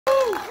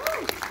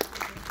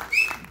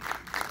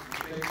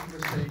for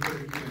staying for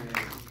the Q&A.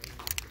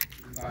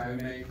 If I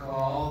may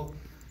call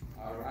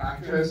our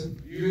actress,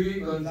 Beauty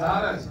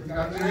Gonzalez.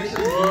 Congratulations,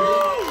 Beauty.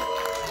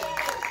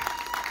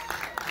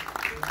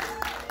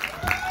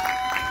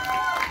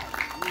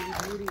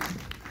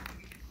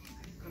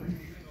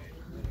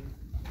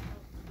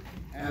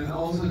 And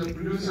also the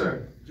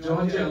producer,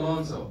 JOJI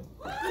ALONSO.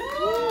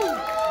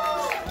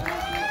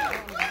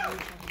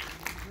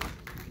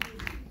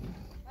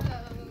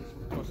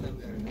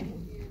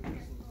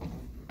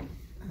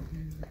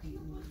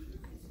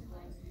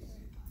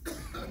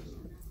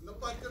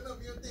 Lupad ko na,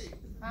 Beauty.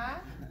 Huh?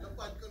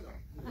 Lupad ko na.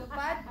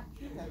 Lupad?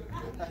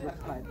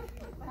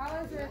 How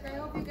was it? I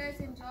hope you guys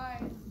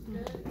enjoyed.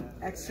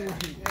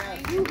 Excellent.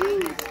 Thank you so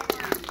much.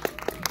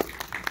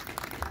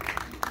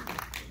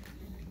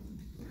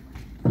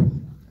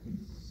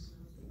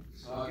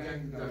 So again,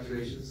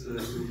 congratulations to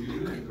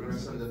you and the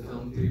rest of the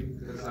film team,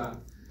 because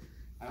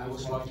I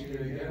was watching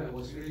it again. I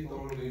was really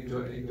thoroughly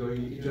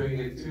enjoying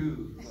it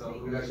too. So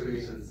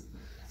congratulations.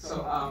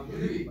 So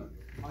Beauty,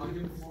 on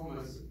your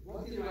performance,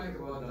 what do you like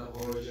about the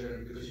horror genre?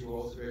 Because you were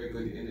also very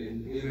good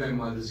in My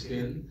Mother's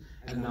Skin,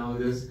 and now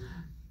this.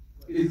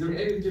 Is there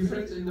any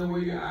difference in the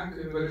way you act,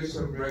 whether it's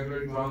a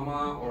regular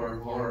drama or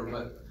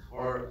horror,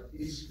 or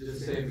it's the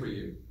same for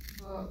you?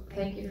 Well,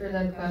 thank you for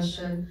that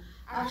question.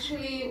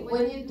 Actually,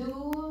 when you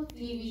do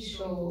TV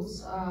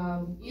shows,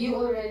 you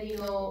already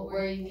know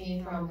where you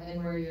came from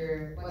and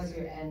what's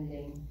your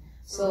ending.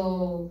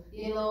 So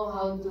you know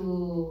how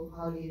to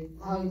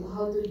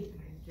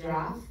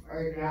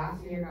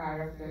draft your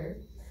character.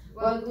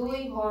 While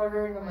doing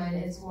horror naman,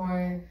 it's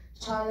more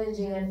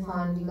challenging and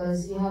fun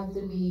because you have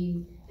to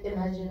be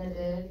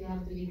imaginative, you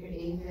have to be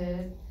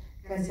creative,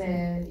 because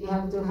you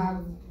have to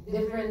have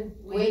different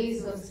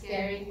ways of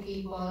scaring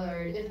people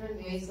or different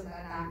ways of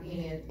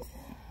attacking it.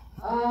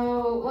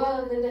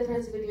 Well, the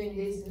difference between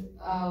this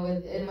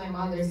in My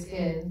Mother's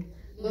Skin,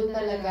 doon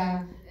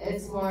talaga,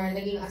 it's more,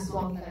 naging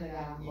aswang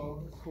talaga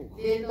ako.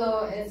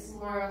 Dito, it's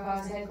more of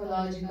a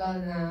psychological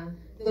na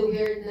the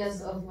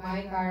weirdness of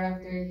my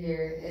character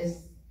here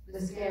is the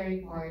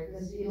scary part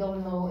because you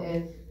don't know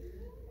if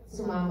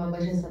sumama ba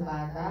siya sa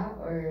bata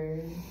or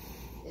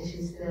is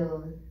she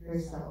still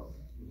herself.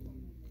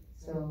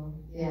 So,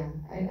 yeah,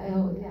 I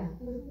hope, yeah.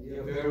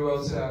 Yeah, very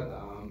well said,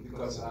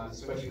 because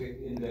especially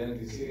in the end of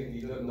the scene,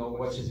 you don't know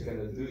what she's going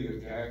to do,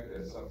 your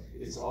character. So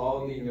it's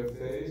all in your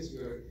face,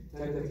 your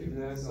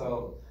tentativeness.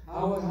 So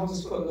how was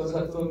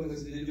that film?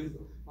 Did you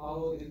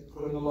follow it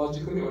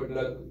chronologically or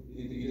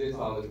you did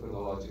follow it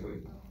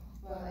chronologically?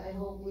 Well, I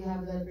hope we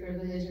have that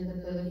privilege in the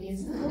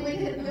Philippines. We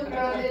can do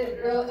crowded,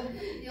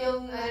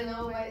 yung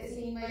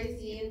scene by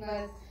scene,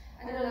 but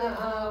I don't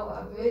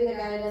know, with the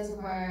guidance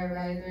of our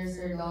writers,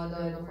 Sir Lodo,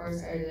 and of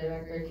course our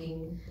director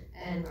King,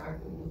 and our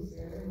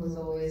producer, who's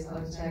always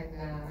on check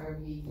na are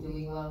we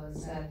doing well on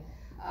set.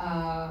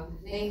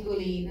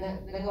 Thankfully,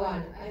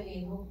 nagawa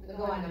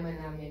naman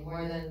namin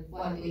more than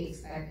what we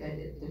expected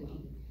it to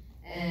be.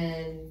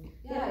 And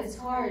yeah, it's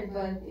hard,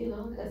 but you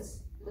know,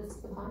 that's the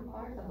fun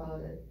part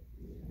about it.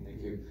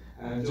 Thank you.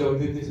 And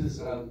JOJI,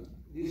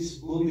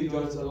 this movie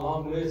joins a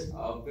long list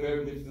of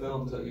very good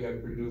films that you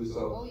have produced,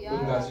 so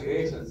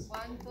congratulations.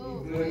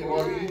 Including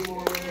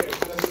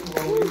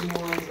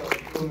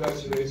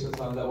congratulations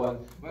on that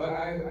one. But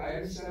I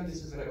understand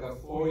this is like a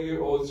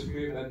 4-year-old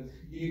script, and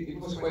it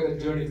was quite a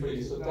journey for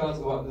you. So tell us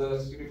about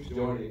the script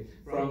journey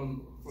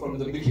from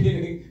the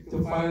beginning to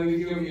finally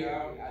here we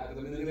are at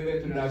the Manila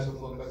International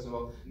Film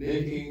Festival,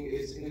 making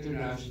its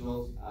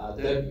international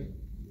debut.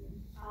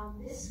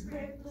 This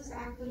script was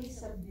actually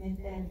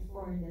submitted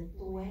for the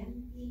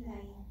 2019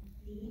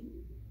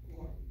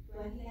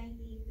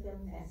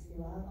 Film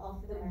Festival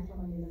of the Metro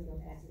Manila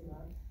Film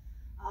Festival.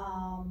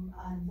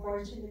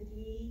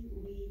 Unfortunately,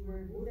 we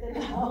were booted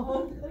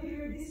out. We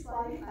were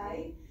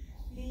disqualified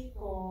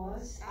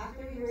because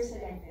after we were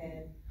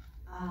selected,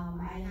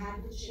 I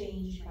had to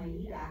change my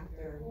lead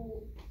actor.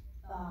 Who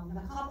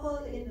the couple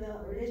in the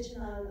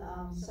original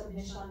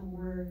submission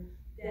were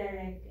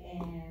Derek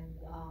and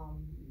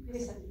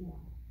Chris Aquino.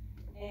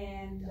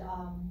 And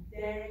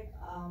Derek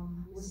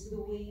was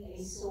doing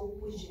a soap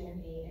with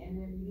GMA, and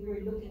when we were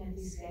looking at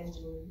his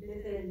schedule,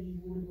 literally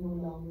he would no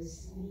longer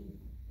sleep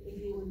if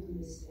he would do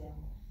this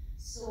film.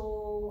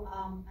 So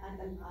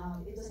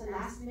it was a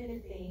last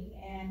minute thing,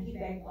 and he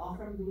begged off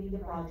from doing the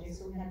project,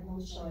 so we had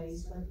no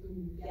choice but to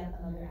get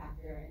another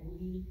actor, and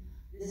we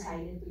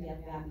decided to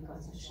get Gabby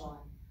Concepcion.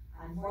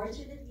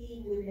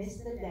 Unfortunately, we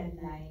missed the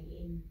deadline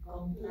in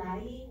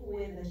complying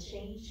with the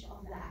change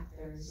of the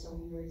actors, so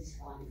we were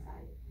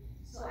disqualified.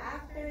 So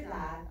after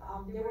that,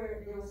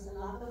 there was a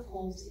lot of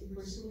hopes in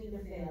pursuing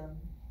the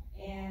film,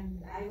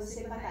 and I was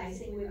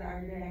sympathizing with our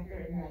director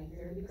and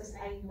writer because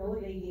I know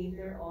they gave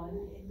their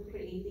all into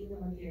creating the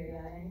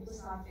material, and it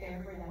was not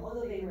fair for them,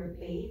 although they were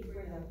paid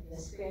for the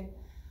script.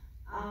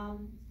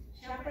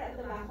 Syempre, at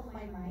the back of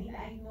my mind,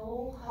 I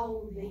know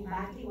how they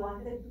badly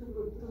wanted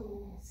to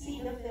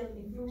see the film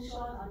in fruition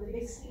on the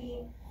big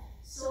screen.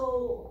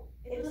 So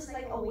it was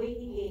like a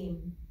waiting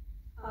game.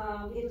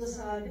 It was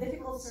a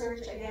difficult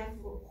search again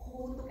for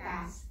who to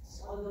cast,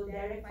 although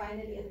Derek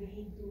finally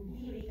agreed to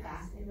be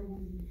recast in the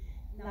movie.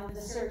 Now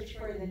the search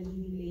for the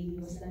leading lady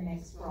was the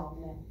next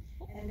problem.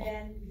 And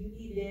then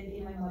Beauty did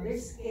In My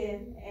Mother's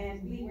Skin,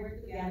 and we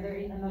worked together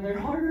in another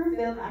horror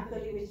film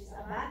actually, which is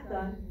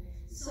Abandon.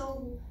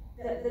 So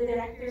the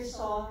director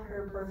saw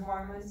her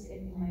performance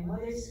in My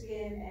Mother's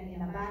Skin and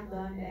in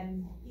Abandon,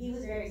 and he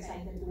was very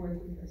excited to work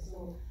with her.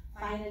 So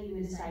finally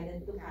we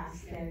decided to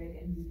cast Derek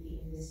and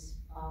Beauty in this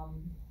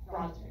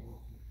project.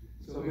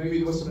 So maybe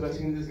it was a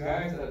blessing in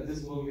disguise that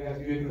this movie has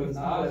Beauty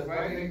Gonzalez,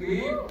 right,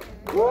 Nikki?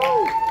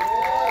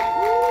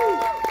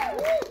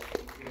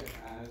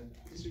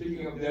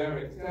 Speaking of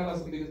Derek, tell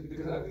us,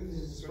 because I think this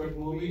is his first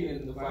movie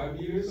in the 5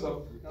 years,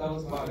 so tell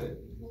us about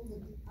it.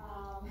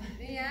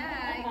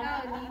 Yeah,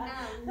 ikaw,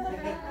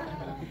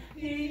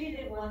 He really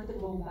didn't want to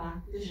go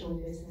back to show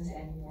business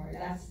anymore.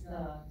 That's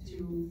the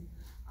truth.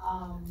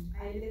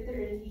 I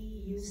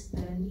literally used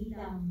the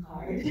Ninang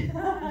card.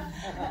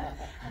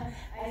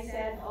 I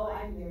said, oh,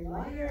 I'm your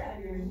lawyer,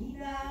 I'm your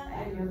Ninang,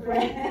 I'm your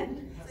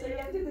friend, so you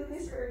have to do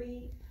this for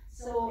me.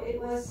 So it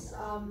was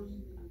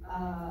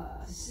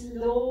a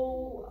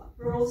slow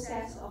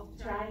process of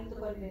trying to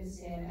convince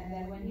him, and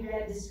then when he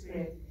read the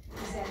script,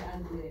 he said,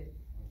 I'll do it.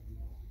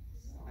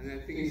 And I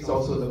think it's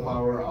also the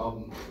power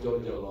of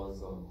JOJI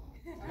ALONSO.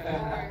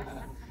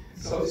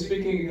 So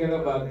speaking again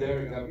about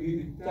Derek,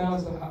 tell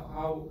us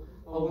how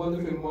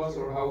wonderful it was,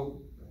 or how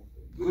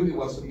good it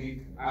was to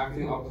be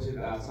acting opposite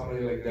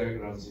somebody like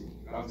Derek Ramsey.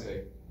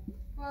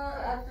 Well,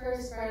 at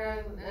first,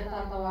 parang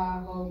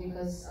natatawa ako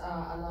because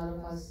a lot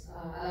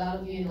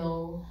of you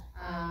know,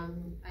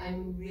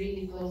 I'm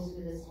really close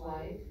with his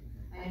wife.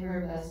 I'm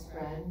her best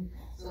friend.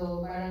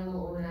 So parang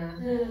noong una,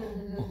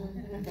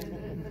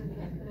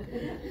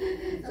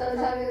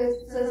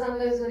 so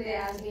sometimes when they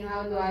ask me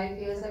how do I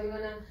feel, sabi ko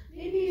na,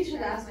 maybe you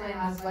should ask my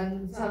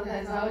husband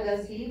sometimes how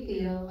does he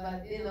feel.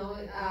 But you know,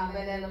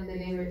 by the end of the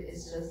day,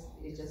 it's just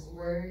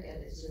work,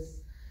 and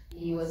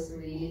he was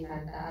really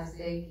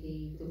fantastic.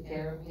 He took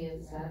care of me and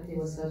set. He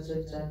was such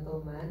a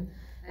gentleman,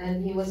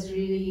 and he was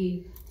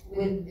really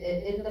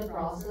in the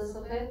process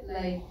of it.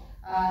 Like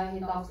he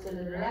talks to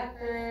the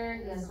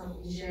director,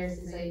 he shares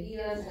his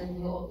ideas,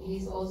 and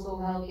he's also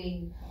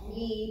helping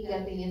me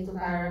getting into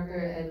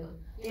character. And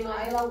you know,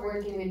 I love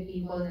working with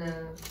people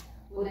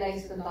who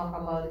likes to talk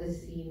about the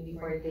scene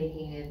before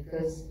taking it,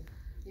 because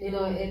you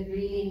know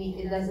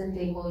it doesn't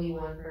take only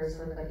one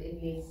person, but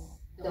it needs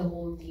the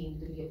whole team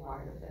to be a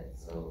part of it.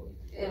 So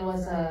it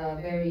was a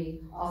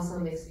very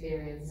awesome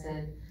experience,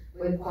 and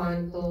with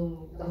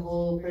Quantum, the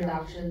whole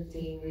production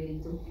team really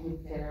took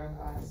good care of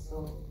us.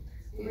 So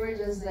we were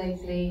just like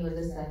playing on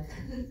the set.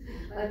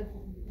 But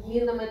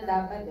yun naman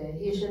dapat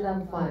you should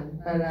have fun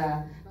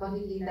para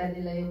makikita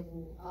nila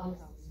yung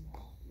outcome.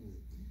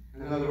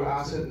 Another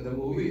asset in the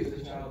movie is the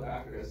child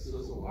actress.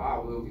 So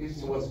wow, this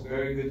was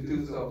very good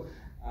too. So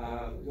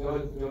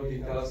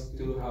JOJI, tell us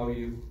too how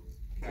you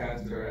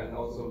cast her, and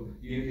also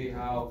Beauty,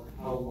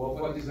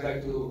 what it's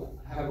like to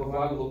have a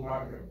valuable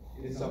partner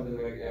in something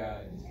like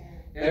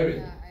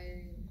Erin.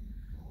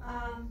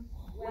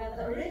 Well,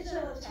 the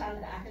original child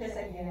actress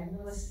again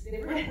was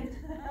different.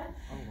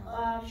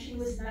 She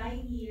was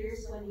 9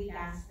 years when we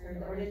cast her,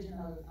 the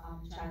original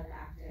child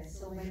actress.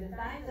 So by the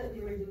time that we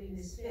were doing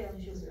this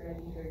film, she was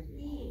already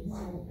 13.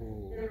 So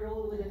the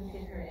role wouldn't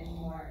fit her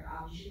anymore.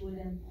 She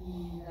wouldn't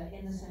be the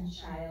innocent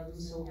child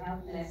who's so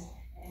helpless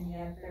and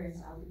yet turns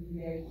out to be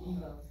very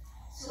evil.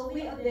 So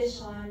we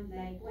auditioned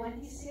like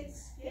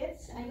 26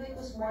 kids. I know it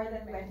was more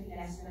than 20,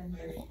 less than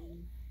 30.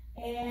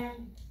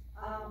 And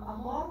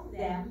among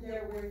them,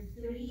 there were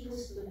 3 who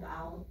stood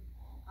out.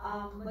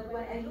 But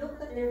when I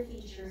looked at their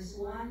features,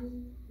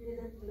 one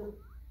didn't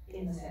look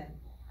innocent.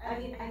 I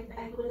mean,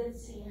 I couldn't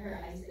see in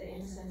her eyes the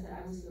innocence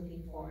that I was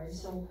looking for.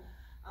 So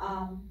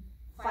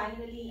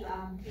finally,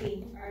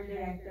 King, our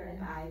director,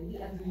 and I, we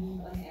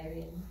agreed on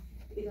Erin,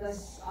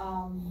 because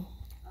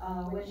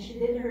when she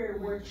did her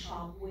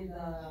workshop with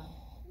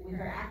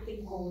her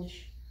acting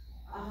coach,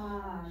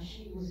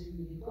 she was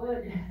really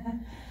good.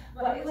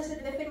 But it was a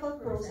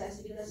difficult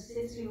process because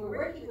since we were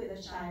working with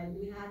a child,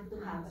 we had to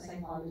have a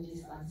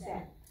psychologist on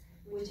set,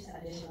 which is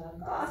additional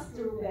cost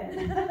to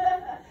RUBEN.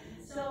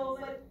 So,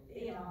 but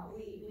you know,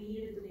 we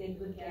needed to take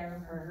good care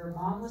of her. Her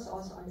mom was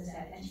also on the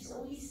set, and she's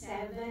only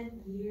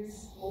 7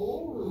 years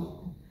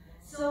old.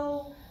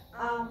 So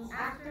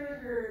after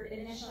her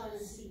initial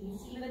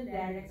scenes, even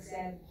Derek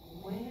said,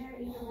 "Where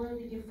in the world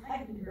did you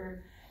find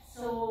her?"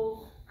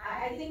 So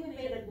I think we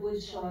made a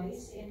good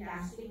choice in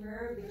casting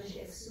her because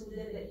she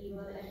exuded the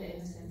evil and the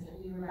innocence that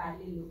we were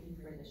badly looking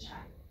for the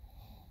child.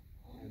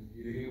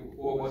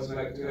 What was it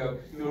like to have,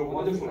 you're a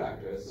wonderful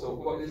actress, so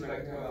what is it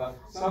like to have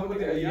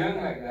somebody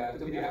young like that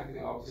to be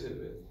acting opposite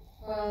of it?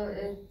 Well,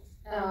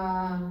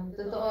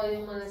 totoo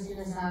yung mga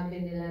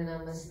sinasabi nila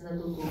na mas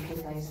natututo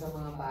tayo sa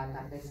mga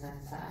bata kaysa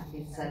sa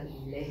ating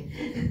sarili.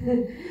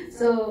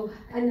 So,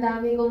 ang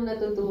dami kong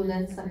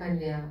natutunan sa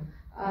kanya.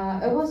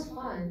 It was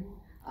fun.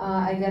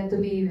 I got to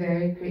be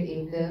very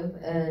creative,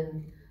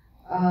 and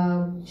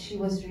she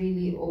was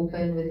really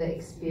open with the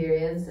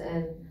experience,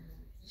 and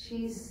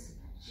she's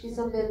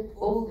a bit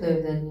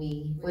older than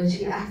me when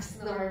she acts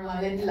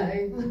normal in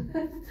life.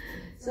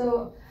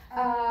 So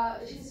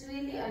she's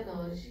really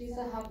she's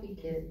a happy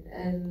kid,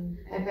 and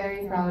I'm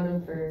very proud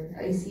of her.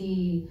 I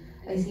see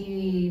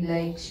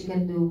like she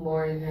can do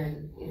more in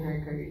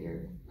her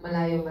career.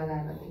 Malayo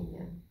mararating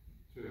niya.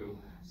 True.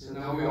 So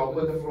now we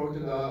open the floor to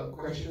the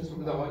questions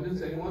from the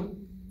audience.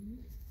 Anyone?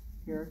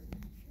 Here.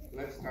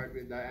 Let's start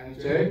with Diane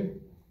J.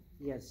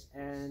 Yes,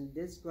 and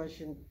this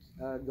question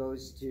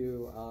goes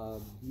to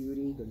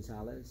Beauty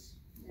Gonzalez.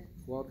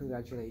 Well,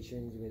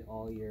 congratulations with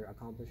all your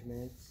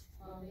accomplishments.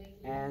 Oh,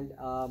 thank you. And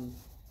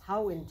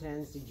how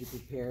intense did you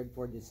prepare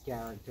for this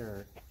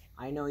character?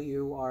 I know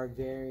you are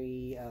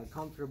very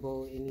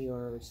comfortable in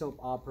your soap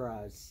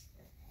operas.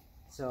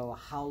 So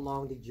how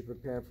long did you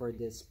prepare for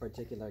this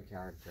particular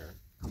character,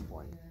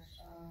 KAMPON?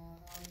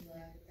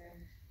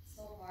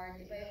 So hard.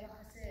 Iba-iba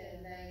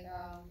kasi, like,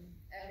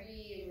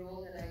 every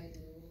role that I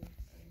do,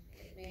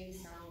 it may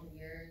sound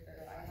weird,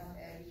 but I have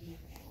every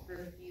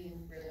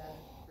perfume for that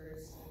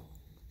person.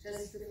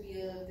 Just to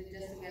feel,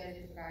 just to get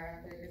into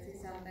character. Kasi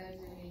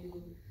sometimes when you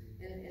do,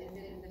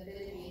 in the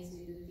Philippines,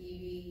 you do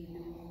TV, you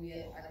do movie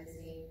at the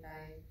same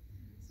time.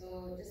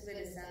 So just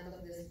with the scent of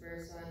this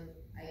person,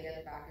 I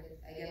get back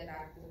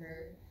to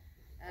her.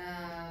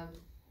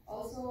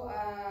 Also,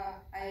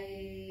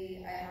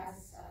 I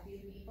ask a few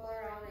people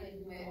around. I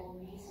do my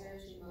own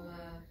research. Yung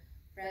mga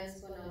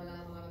friends ko na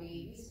walang mga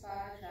babies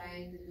pa,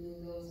 trying to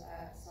do those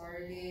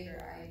surrogate or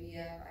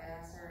IVF. I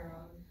ask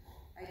around.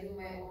 I do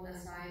my own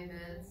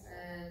assignments,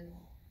 and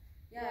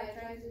yeah, I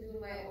try to do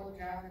my own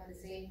draft at the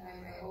same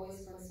time. I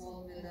always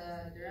consult with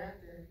the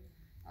director.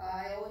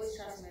 I always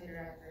trust my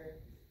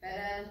director. But at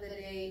the end of the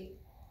day,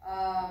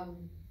 I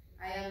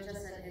am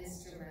just an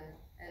instrument,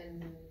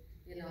 and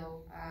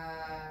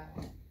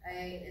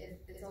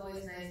it's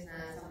always nice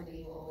that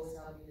somebody will always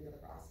help me with the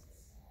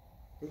process.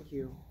 Thank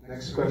you.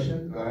 Next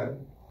question. Go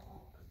ahead.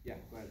 Yeah,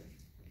 go ahead.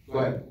 Go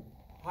ahead.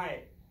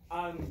 Hi.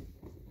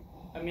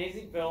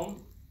 Amazing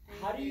film.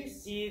 How do you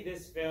see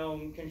this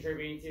film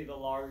contributing to the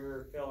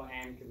larger film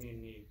and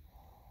community?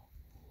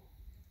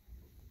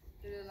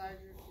 To the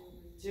larger film.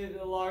 To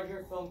the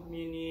larger film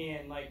community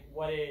and like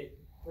what it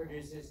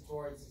produces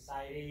towards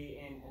society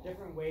in a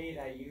different way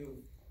that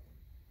you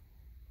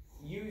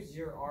use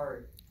your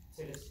art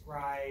to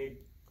describe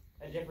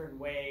a different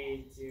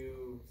way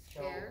to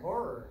show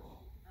horror.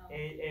 Oh.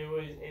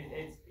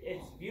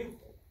 It's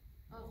beautiful.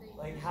 Oh, thank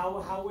Like you.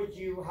 how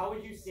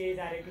would you say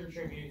that it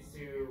contributes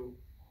to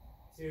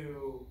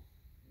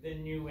the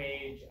new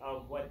age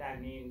of what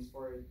that means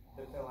for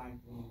the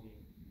film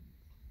community?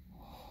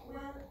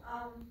 Well,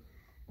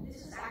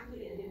 this is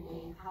actually a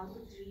debate how to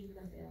treat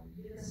the film,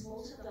 because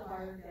most of the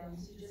horror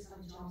films you just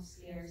have jump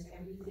scares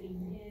every 3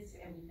 minutes,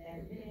 every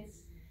 10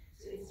 minutes,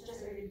 so it's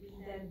just a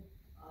repeated.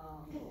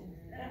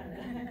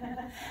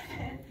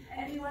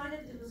 And we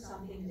wanted to do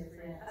something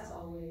different, as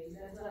always.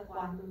 That's what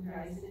Quantum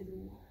tries to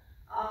do.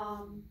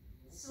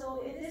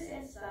 So in this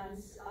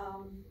instance,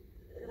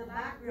 the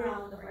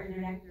background of our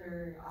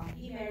director,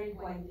 he married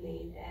quite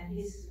late, and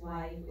his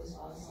wife was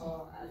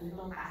also a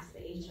little past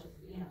the age of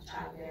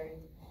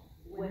childbearing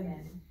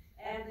women.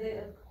 And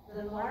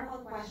the normal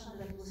question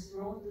that was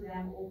thrown to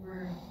them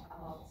over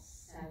about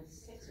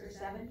 6 or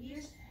 7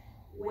 years,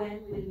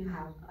 when will you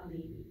have a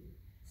baby?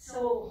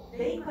 So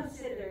they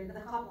consider, the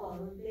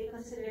couple, they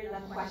consider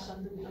that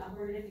question to be a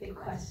horrific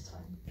question.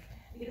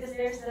 Because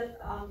there's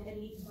that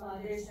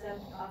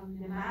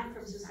demand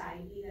from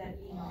society that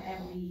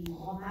every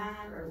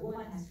man or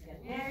woman has to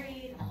get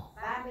married,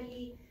 have a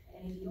family,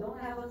 and if you don't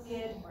have a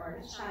kid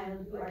or a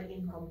child, you are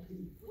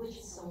incomplete, which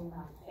is so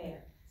not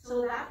fair.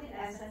 So that in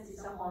essence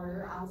is a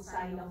horror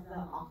outside of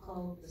the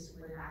occult, the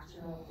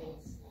supernatural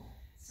things.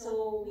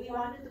 So we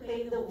wanted to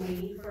pave the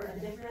way for a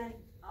different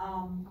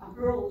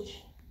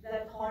approach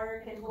that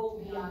horror can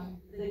go beyond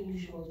the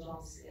usual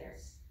jump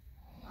scares.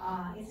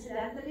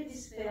 Incidentally,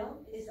 this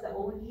film is the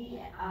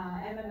only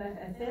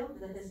MMFF film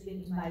that has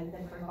been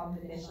invited for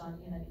competition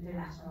in an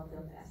international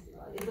film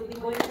festival. It will be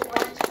going to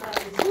Portugal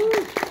this year.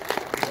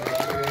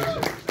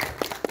 Congratulations.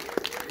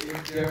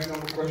 If there are no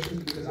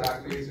questions, because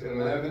actually it's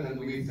 11, and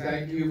we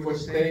thank you for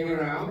staying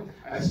around.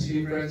 I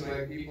see friends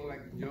like people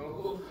like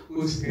Joe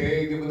who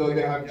stayed even though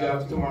they have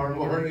jobs tomorrow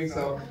morning.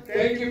 So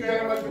thank you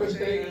very much for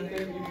staying, and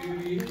thank you,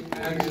 Beauty,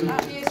 and